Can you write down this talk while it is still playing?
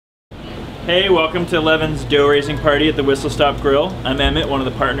Hey, welcome to Leaven's dough raising party at the Whistle Stop Grill. I'm Emmett, one of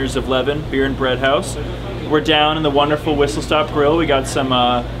the partners of Leaven Beer and Bread House. We're down in the wonderful Whistle Stop Grill. We got some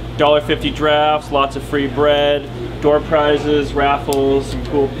 $1.50 drafts, lots of free bread, door prizes, raffles, some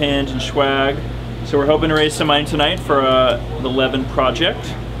cool pins and swag. So we're hoping to raise some money tonight for the Leaven project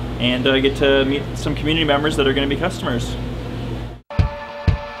and get to meet some community members that are going to be customers.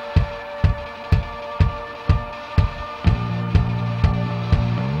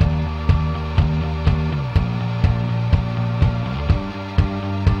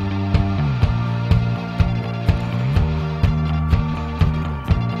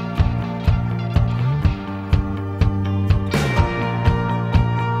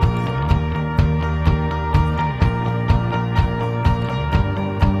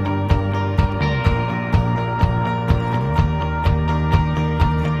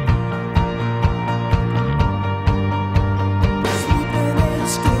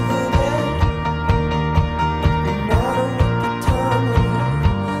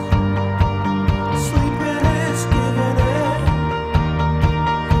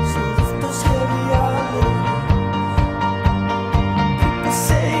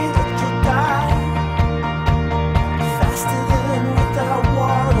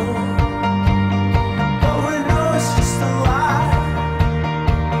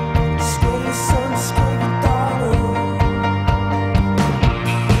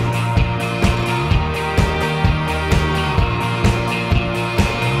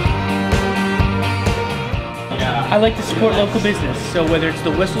 I like to support local business, so whether it's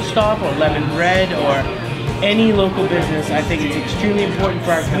the Whistle Stop or Leaven Bread or any local business, I think it's extremely important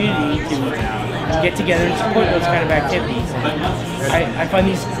for our community to get together and support those kind of activities. I find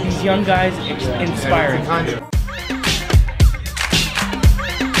these young guys inspiring.